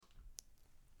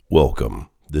Welcome.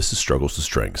 This is Struggles to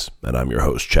Strengths, and I'm your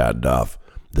host, Chad Duff.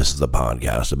 This is a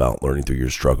podcast about learning through your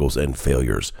struggles and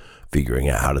failures, figuring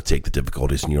out how to take the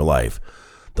difficulties in your life,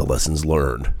 the lessons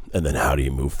learned, and then how do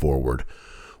you move forward.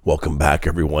 Welcome back,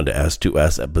 everyone, to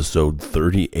S2S episode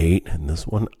 38, and this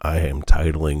one I am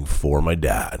titling For My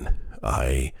Dad.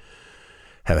 I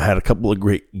have had a couple of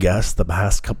great guests the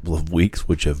past couple of weeks,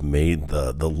 which have made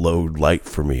the load light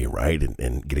for me, right?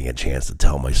 And getting a chance to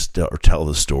tell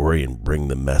the story and bring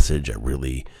the message. I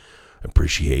really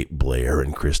appreciate Blair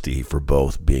and Christy for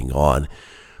both being on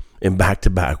in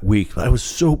back-to-back weeks. I was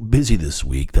so busy this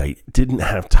week that I didn't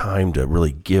have time to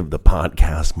really give the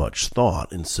podcast much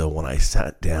thought. And so when I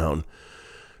sat down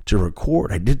to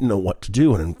record, I didn't know what to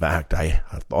do. And in fact, I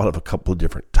thought of a couple of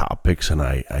different topics, and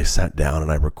I sat down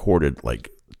and I recorded like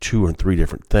 2 or 3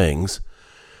 different things.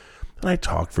 And I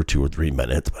talked for 2 or 3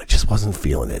 minutes, but I just wasn't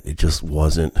feeling it.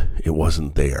 It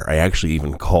wasn't there. I actually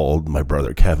even called my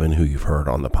brother Kevin, who you've heard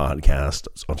on the podcast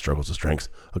on Struggles to Strengths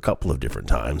a couple of different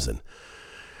times, and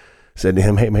said to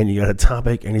him, "Hey man, you got a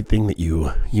topic, anything that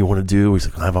you want to do?" He's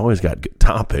like, "I've always got good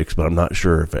topics, but I'm not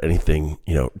sure if anything,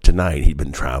 tonight." He'd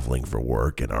been traveling for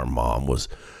work and our mom was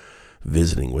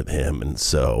visiting with him. And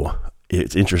so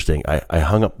it's interesting. I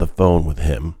hung up the phone with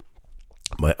him,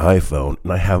 my iPhone,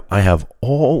 and I have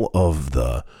all of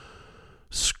the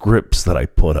scripts that I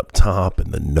put up top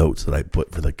and the notes that I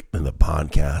put in the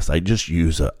podcast. I just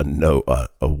use a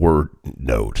word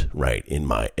note right in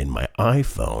my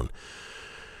iPhone.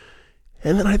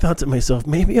 And then I thought to myself,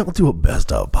 maybe I'll do a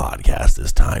best of podcast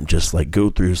this time, just like go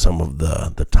through some of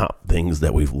the top things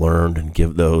that we've learned and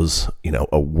give those,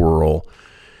 a whirl.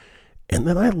 And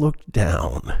then I looked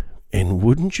down, and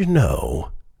wouldn't you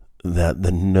know that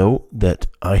the note that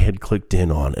I had clicked in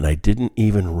on, and I didn't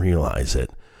even realized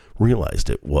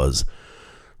it was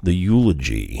the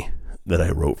eulogy that I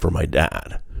wrote for my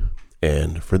dad.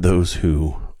 And for those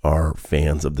who are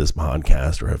fans of this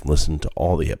podcast or have listened to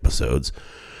all the episodes,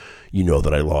 you know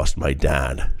that I lost my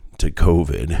dad to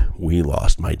COVID. We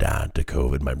lost my dad to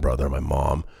COVID, my brother, my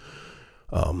mom,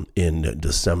 in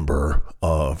December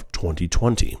of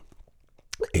 2020.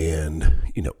 And,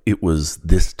 it was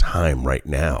this time right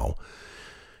now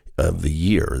of the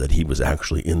year that he was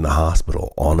actually in the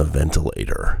hospital on a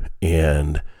ventilator.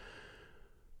 And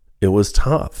it was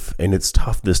tough. And it's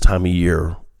tough this time of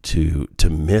year to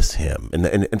miss him. And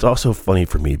it's also funny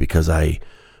for me because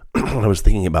when I was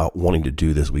thinking about wanting to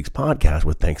do this week's podcast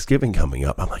with Thanksgiving coming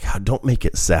up, I'm like, don't make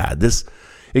it sad.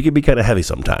 It can be kind of heavy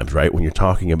sometimes, right? When you're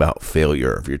talking about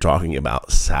failure, if you're talking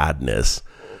about sadness,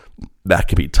 that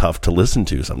can be tough to listen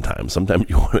to sometimes. Sometimes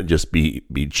you want to just be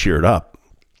cheered up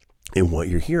in what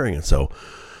you're hearing. And so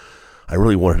I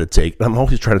really wanted to I'm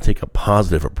always trying to take a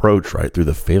positive approach, right, through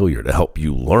the failure to help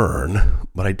you learn,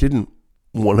 but I didn't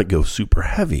want to go super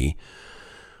heavy.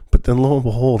 But then lo and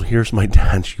behold, here's my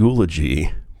dad's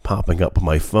eulogy popping up on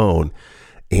my phone,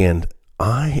 and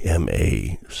I am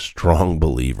a strong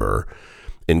believer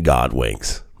in God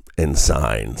winks and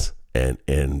signs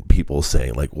and people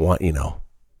saying like,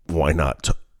 why not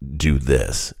do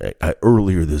this?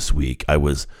 Earlier this week, I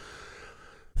was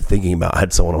thinking about, I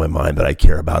had someone on my mind that I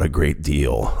care about a great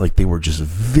deal. Like they were just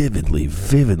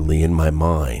vividly in my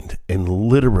mind, and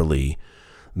literally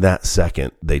that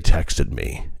second they texted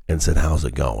me and said, "How's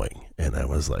it going?" And I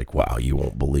was like, wow, you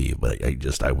won't believe, but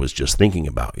I was just thinking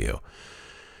about you.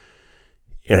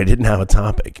 And I didn't have a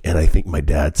topic. And I think my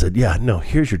dad said, "Yeah, no,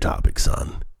 here's your topic,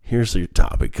 son. Here's your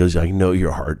topic, because I know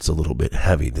your heart's a little bit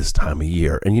heavy this time of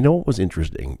year." And you know what was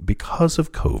interesting? Because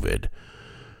of COVID,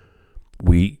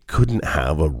 we couldn't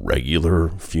have a regular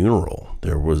funeral.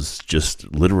 There was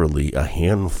just literally a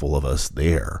handful of us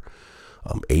there,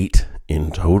 8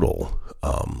 in total.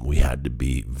 We had to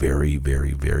be very,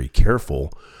 very, very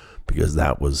careful because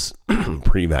that was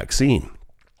pre-vaccine.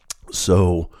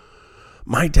 So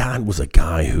my dad was a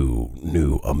guy who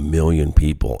knew 1 million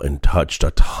people and touched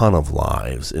a ton of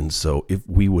lives. And so if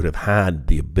we would have had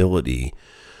the ability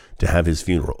to have his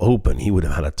funeral open, he would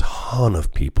have had a ton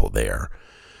of people there.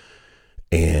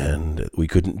 And we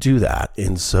couldn't do that.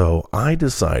 And so I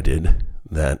decided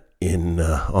that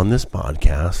on this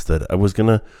podcast that I was going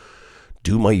to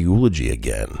do my eulogy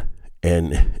again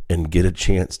and get a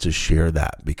chance to share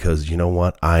that, because you know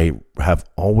what? I have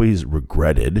always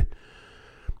regretted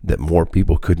that more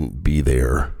people couldn't be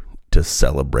there to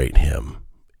celebrate him.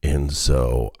 And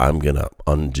so I'm going to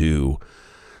undo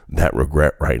that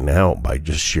regret right now by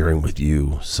just sharing with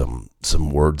you some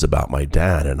words about my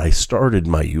dad. And I started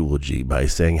my eulogy by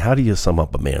saying, how do you sum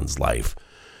up a man's life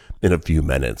in a few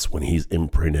minutes when his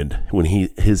imprint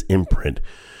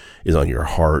is on your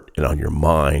heart and on your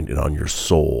mind and on your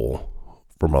soul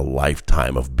from a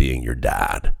lifetime of being your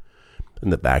dad?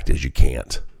 And the fact is, you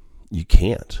can't. You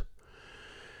can't.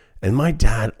 And my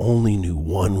dad only knew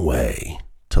one way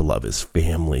to love his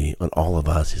family and all of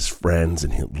us, his friends,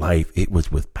 and his life. It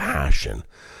was with passion.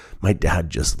 My dad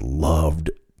just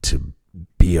loved to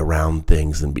be around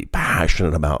things and be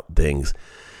passionate about things.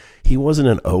 He wasn't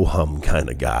an oh-hum kind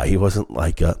of guy. He wasn't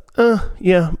like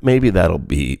yeah, maybe that'll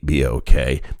be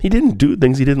okay. He didn't do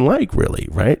things he didn't like, really,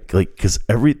 right? Like, because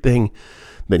everything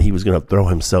that he was going to throw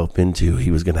himself into,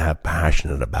 he was going to have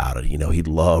passionate about it. He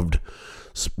loved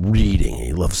reading,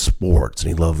 he loved sports, and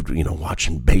he loved,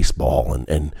 watching baseball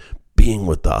and being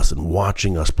with us and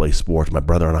watching us play sports. My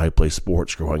brother and I played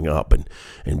sports growing up,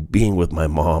 and being with my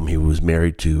mom, he was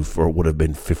married to for what would have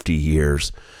been 50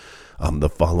 years. The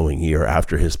following year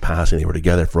after his passing, they were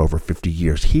together for over 50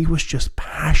 years. He was just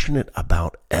passionate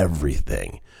about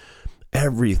everything.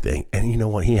 And you know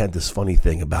what? He had this funny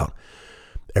thing about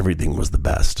everything was the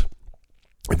best.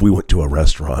 If we went to a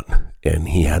restaurant and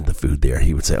he had the food there,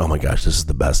 he would say, "Oh my gosh, this is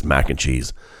the best mac and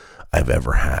cheese I've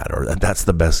ever had," or "That's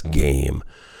the best game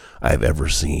I've ever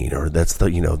seen," or "That's the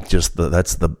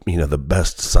the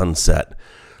best sunset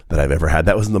that I've ever had.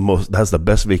 That's the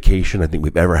best vacation I think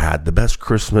we've ever had. The best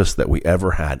Christmas that we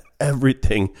ever had."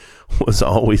 Everything was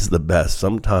always the best.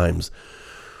 Sometimes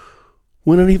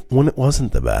when it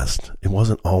wasn't the best, it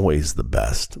wasn't always the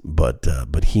best, but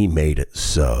he made it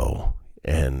so.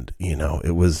 And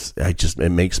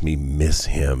it makes me miss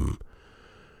him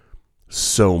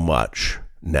so much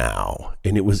now.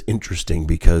 And it was interesting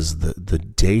because the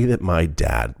day that my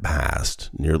dad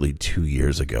passed, nearly 2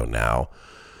 years ago now,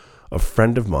 a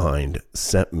friend of mine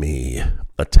sent me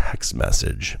a text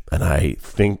message, and I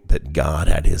think that God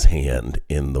had his hand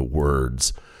in the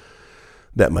words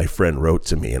that my friend wrote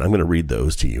to me, and I'm going to read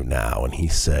those to you now. And he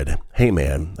said, "Hey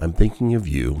man, I'm thinking of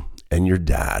you and your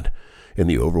dad, and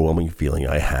the overwhelming feeling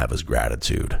I have is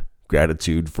gratitude.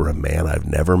 Gratitude for a man I've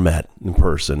never met in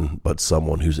person, but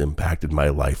someone who's impacted my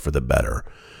life for the better.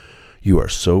 You are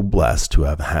so blessed to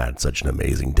have had such an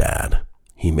amazing dad.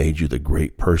 He made you the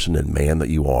great person and man that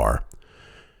you are.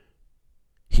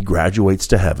 He graduates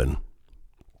to heaven,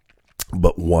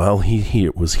 but while he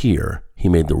was here, he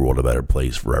made the world a better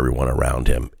place for everyone around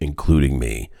him, including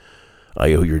me.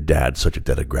 I owe your dad such a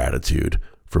debt of gratitude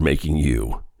for making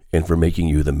you, and for making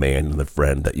you the man and the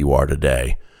friend that you are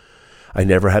today. I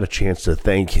never had a chance to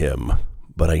thank him,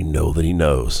 but I know that he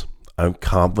knows. I'm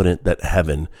confident that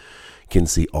heaven can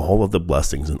see all of the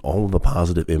blessings and all of the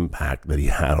positive impact that he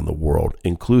had on the world,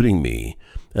 including me,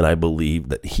 and I believe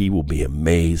that he will be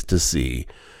amazed to see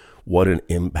what an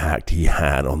impact he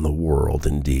had on the world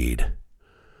indeed.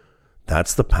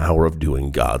 That's the power of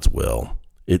doing God's will.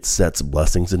 It sets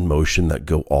blessings in motion that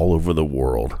go all over the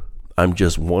world. I'm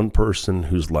just one person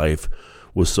whose life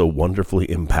was so wonderfully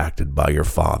impacted by your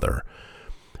father,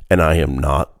 and I am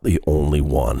not the only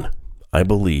one. I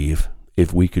believe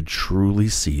if we could truly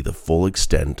see the full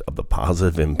extent of the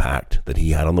positive impact that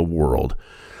he had on the world,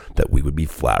 that we would be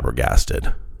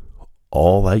flabbergasted.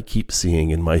 All I keep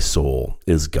seeing in my soul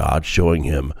is God showing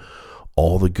him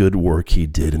all the good work he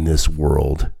did in this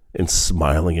world and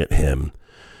smiling at him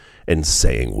and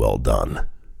saying, well done.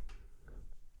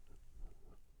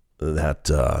 That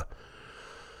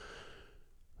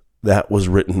was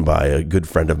written by a good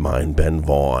friend of mine, Ben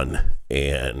Vaughn,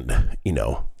 and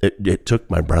it took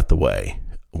my breath away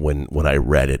when I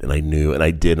read it, and I knew, and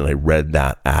I did, and I read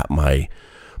that at my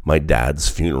dad's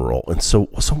funeral. And so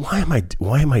why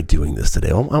am I doing this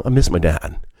today? I miss my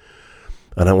dad,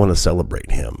 and I want to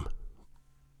celebrate him.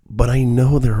 But I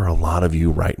know there are a lot of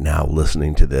you right now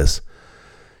listening to this.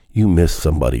 You miss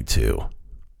somebody too.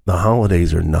 The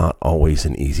holidays are not always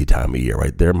an easy time of year,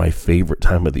 right? They're my favorite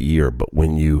time of the year, but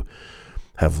when you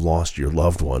have lost your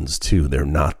loved ones too, they're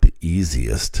not the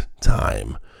easiest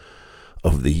time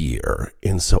of the year.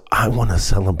 And so I want to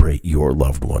celebrate your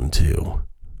loved one too.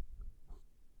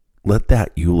 Let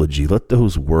that eulogy, let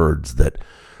those words that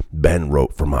Ben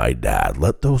wrote for my dad,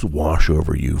 let those wash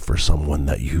over you for someone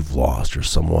that you've lost or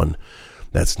someone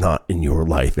that's not in your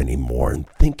life anymore. And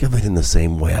think of it in the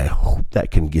same way. I hope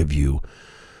that can give you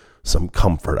some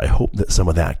comfort. I hope that some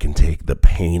of that can take the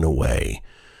pain away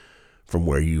from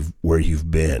where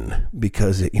you've been,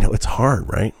 because it's hard,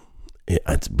 right?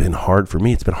 It's been hard for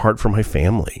me. It's been hard for my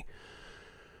family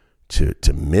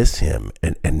to miss him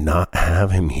and not have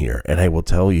him here. And I will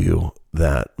tell you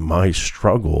that my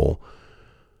struggle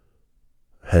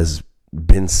has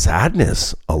been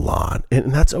sadness a lot,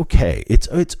 and that's okay. It's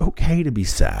okay to be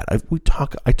sad. I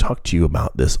talk to you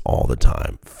about this all the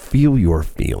time. Feel your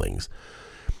feelings.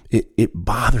 It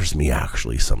bothers me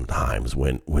actually sometimes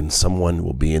when someone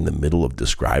will be in the middle of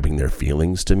describing their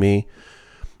feelings to me,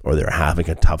 or they're having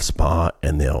a tough spot,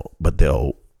 and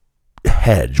they'll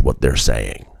hedge what they're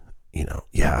saying.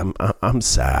 Yeah, I'm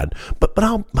sad, but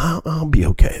I'll be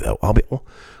okay though.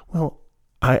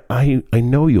 I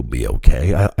know you'll be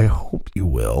okay. I hope you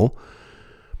will.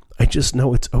 I just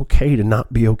know it's okay to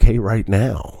not be okay right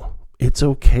now. It's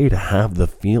okay to have the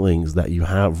feelings that you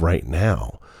have right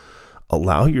now.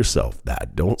 Allow yourself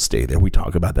that. Don't stay there. We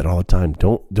talk about that all the time.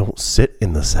 Don't sit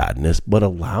in the sadness, but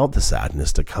allow the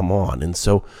sadness to come on. And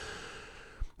so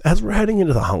as we're heading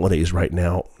into the holidays right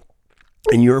now,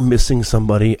 and you're missing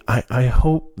somebody, I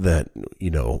hope that,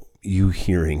 you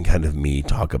hearing kind of me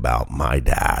talk about my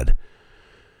dad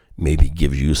maybe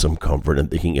gives you some comfort in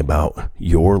thinking about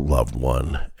your loved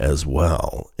one as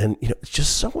well. And, it's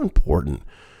just so important.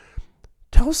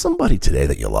 Tell somebody today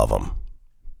that you love them.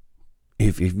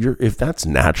 If that's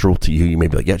natural to you, you may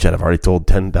be like, yeah, Chad, I've already told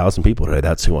 10,000 people today.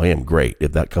 That's who I am. Great.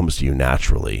 If that comes to you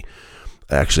naturally,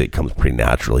 actually, it comes pretty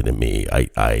naturally to me.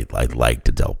 I like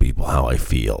to tell people how I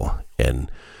feel, and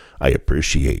I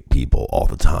appreciate people all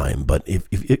the time. But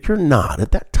if you're not, if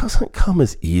that doesn't come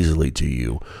as easily to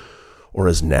you or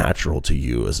as natural to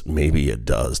you as maybe it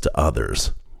does to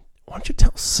others, why don't you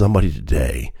tell somebody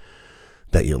today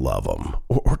that you love them,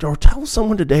 or tell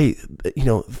someone today,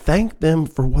 thank them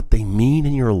for what they mean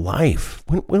in your life.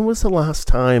 When was the last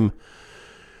time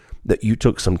that you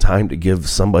took some time to give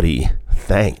somebody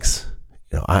thanks?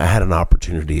 I had an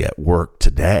opportunity at work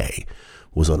today,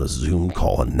 was on a Zoom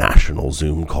call, a national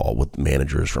Zoom call with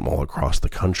managers from all across the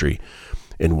country.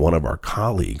 And one of our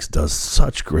colleagues does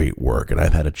such great work, and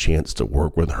I've had a chance to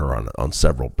work with her on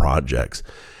several projects.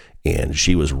 And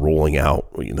she was rolling out,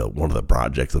 one of the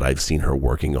projects that I've seen her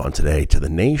working on today to the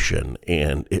nation.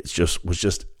 And it was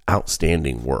just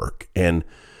outstanding work. And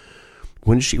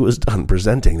when she was done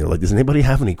presenting, they're like, does anybody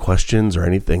have any questions or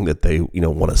anything that they,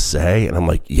 want to say? And I'm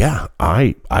like, yeah,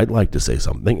 I'd like to say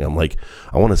something. I'm like,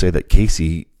 I want to say that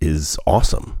Casey is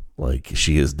awesome. Like,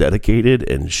 she is dedicated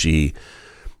and she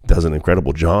does an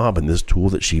incredible job. And this tool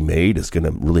that she made is going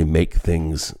to really make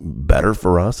things better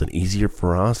for us and easier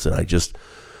for us. And I just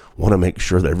want to make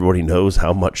sure that everybody knows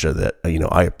how much of that,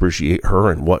 I appreciate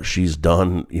her and what she's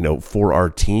done, for our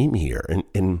team here.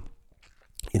 And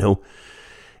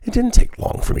it didn't take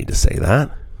long for me to say that,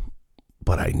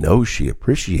 but I know she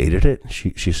appreciated it.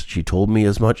 She told me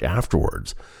as much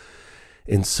afterwards.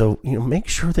 And so, make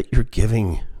sure that you're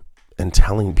giving and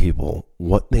telling people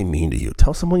what they mean to you.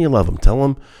 Tell someone you love them. Tell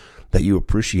them that you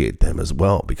appreciate them as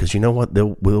well, because you know what? There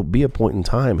will be a point in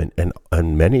time,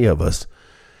 and many of us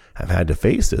have had to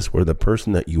face this, where the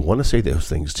person that you want to say those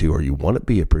things to, or you want to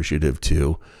be appreciative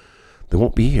to, they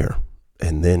won't be here.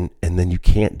 And then you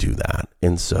can't do that.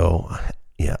 And so,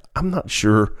 yeah, I'm not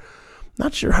sure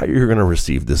how you're going to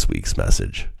receive this week's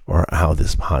message or how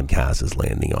this podcast is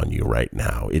landing on you right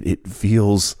now. It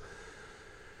feels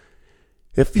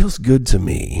good to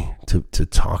me to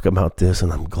talk about this,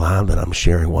 and I'm glad that I'm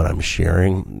sharing what I'm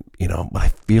sharing, but I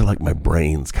feel like my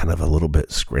brain's kind of a little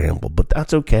bit scrambled, but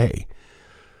that's okay.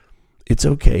 It's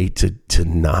okay to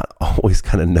not always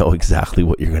kind of know exactly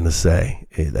what you're going to say.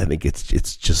 I think it's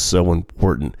just so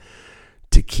important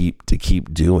to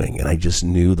keep doing. And I just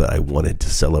knew that I wanted to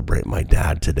celebrate my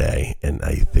dad today. And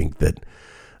I think that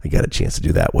I got a chance to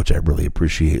do that, which I really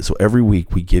appreciate. So every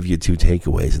week we give you 2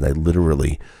 takeaways,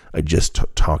 and I just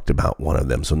talked about one of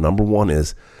them. So number 1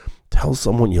 is tell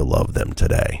someone you love them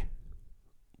today,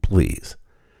 please.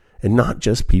 And not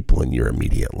just people in your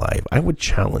immediate life. I would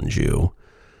challenge you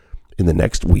in the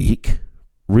next week,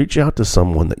 reach out to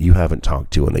someone that you haven't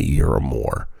talked to in a year or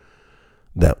more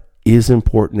that is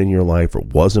important in your life or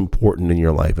was important in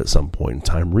your life at some point in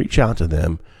time. Reach out to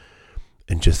them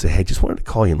and just say, hey, just wanted to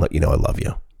call you and let you know I love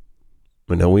you.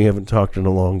 I know we haven't talked in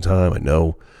a long time. I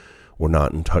know we're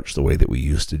not in touch the way that we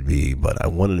used to be, but I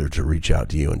wanted to reach out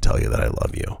to you and tell you that I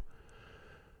love you.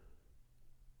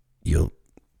 You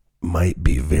might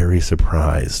be very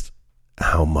surprised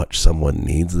how much someone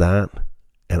needs that.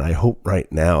 And I hope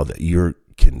right now that you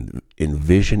can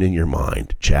envision in your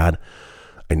mind, Chad,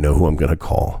 I know who I'm going to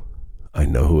call. I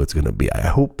know who it's going to be. I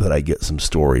hope that I get some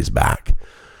stories back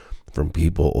from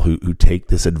people who take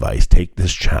this advice, take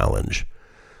this challenge,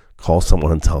 call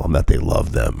someone and tell them that they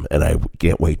love them. And I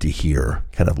can't wait to hear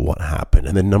kind of what happened.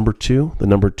 And then the number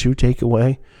two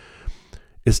takeaway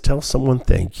is tell someone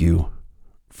thank you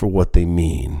for what they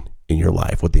mean in your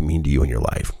life, what they mean to you in your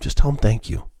life. Just tell them thank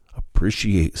you.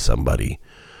 Appreciate somebody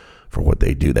for what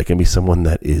they do. That can be someone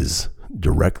that is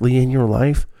directly in your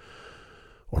life,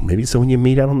 or maybe someone you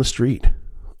meet out on the street.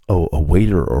 Oh, a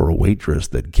waiter or a waitress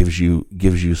that gives you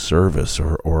service,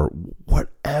 or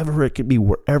whatever it could be.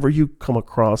 Wherever you come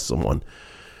across someone,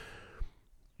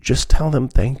 just tell them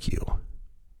thank you.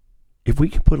 if we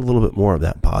could put a little bit more of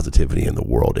that positivity in the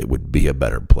world, it would be a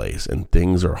better place. And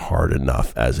things are hard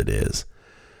enough as it is.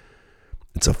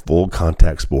 It's a full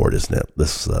contact sport, isn't it?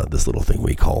 This little thing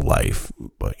we call life.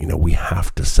 But, we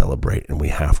have to celebrate, and we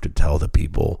have to tell the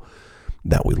people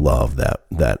that we love that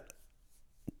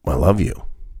I love you.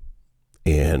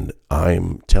 And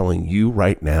I'm telling you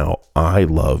right now, I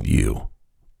love you.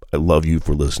 I love you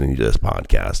for listening to this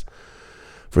podcast.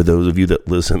 For those of you that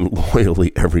listen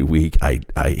loyally every week, I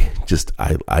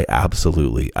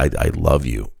absolutely love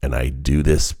you. And I do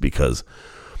this because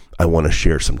I want to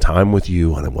share some time with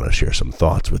you, and I want to share some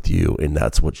thoughts with you. And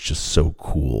that's what's just so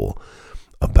cool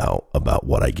about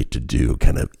what I get to do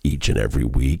kind of each and every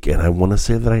week. And I want to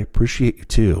say that I appreciate you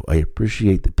too. I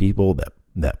appreciate the people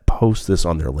that post this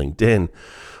on their LinkedIn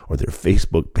or their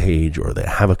Facebook page, or they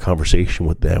have a conversation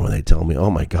with them and they tell me, oh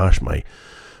my gosh, my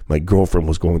girlfriend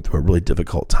was going through a really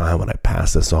difficult time and I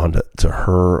passed this on to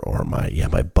her, or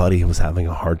my buddy was having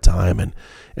a hard time and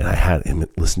I had him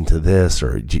listen to this,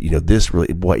 or this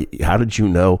really, boy, how did you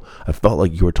know? I felt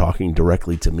like you were talking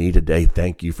directly to me today.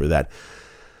 Thank you for that.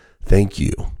 Thank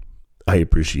you. I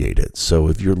appreciate it. So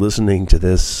if you're listening to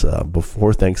this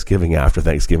before Thanksgiving, after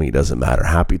Thanksgiving, it doesn't matter.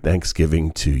 Happy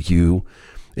Thanksgiving to you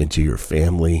and to your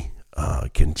family.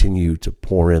 Continue to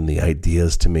pour in the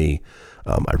ideas to me.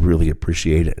 I really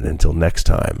appreciate it. And until next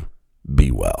time,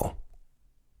 be well.